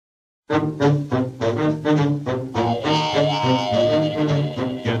Get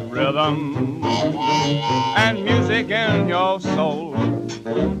rhythm and music in your soul.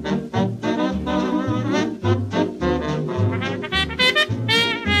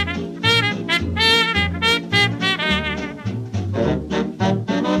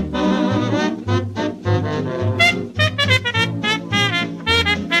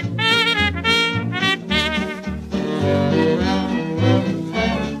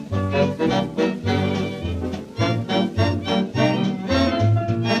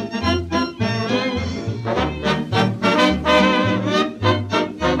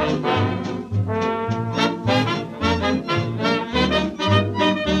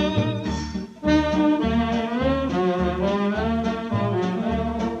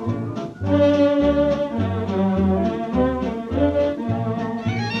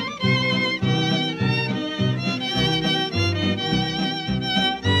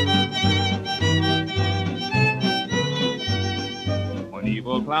 When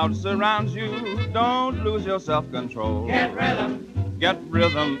evil clouds surround you, don't lose your self-control. Get rhythm. Get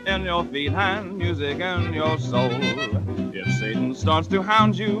rhythm in your feet and music in your soul. If Satan starts to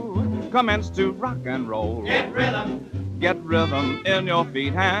hound you, commence to rock and roll. Get rhythm. Get rhythm in your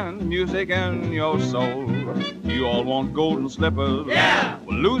feet and music in your soul. You all want golden slippers. Yeah.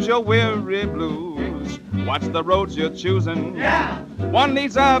 Well, lose your weary blues. Watch the roads you're choosing. Yeah. One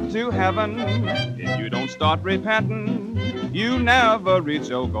leads up to heaven. If you don't start repenting, you never reach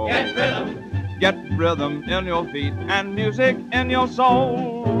your goal. Get rhythm. Get rhythm in your feet and music in your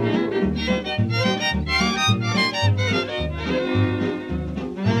soul.